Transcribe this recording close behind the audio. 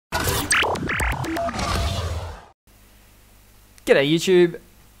G'day YouTube.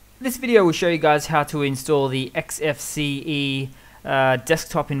 This video will show you guys how to install the XFCE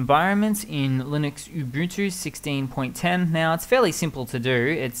desktop environment in Linux Ubuntu 16.10. Now it's fairly simple to do.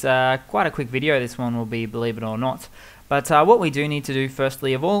 It's quite a quick video this one will be, believe it or not. But what we do need to do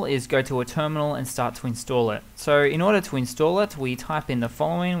firstly of all is go to a terminal and start to install it. So in order to install it, we type in the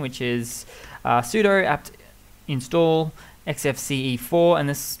following, which is sudo apt install XFCE4, and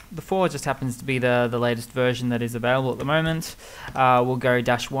the 4 just happens to be the latest version that is available at the moment. We'll go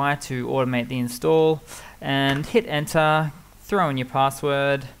 -y to automate the install and hit enter, throw in your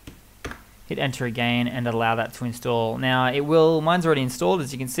password, hit enter again and allow that to install. Now mine's already installed,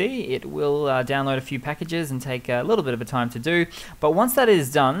 as you can see. It will download a few packages and take a little bit of a time to do, but once that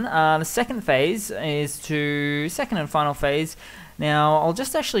is done, the second and final phase. Now I'll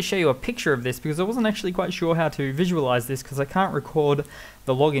just actually show you a picture of this because I wasn't actually quite sure how to visualize this because I can't record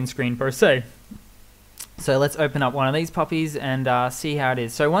the login screen per se. So let's open up one of these puppies and see how it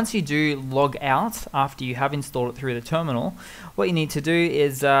is. So once you do log out after you have installed it through the terminal, what you need to do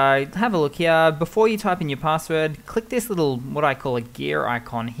is have a look here. Before you type in your password, click this little, what I call a gear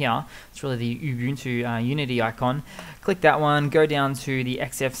icon here. It's really the Ubuntu Unity icon. Click that one, go down to the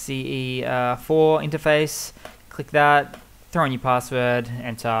XFCE 4 interface, click that, throw in your password,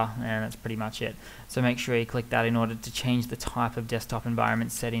 enter, and that's pretty much it. So make sure you click that in order to change the type of desktop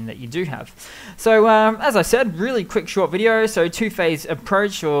environment setting that you do have. So as I said, really quick short video. So two-phase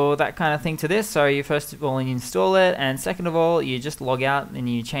approach or that kind of thing to this. So you first of all install it, and second of all you just log out and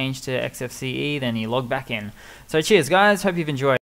you change to XFCE, then you log back in. So cheers guys, hope you've enjoyed.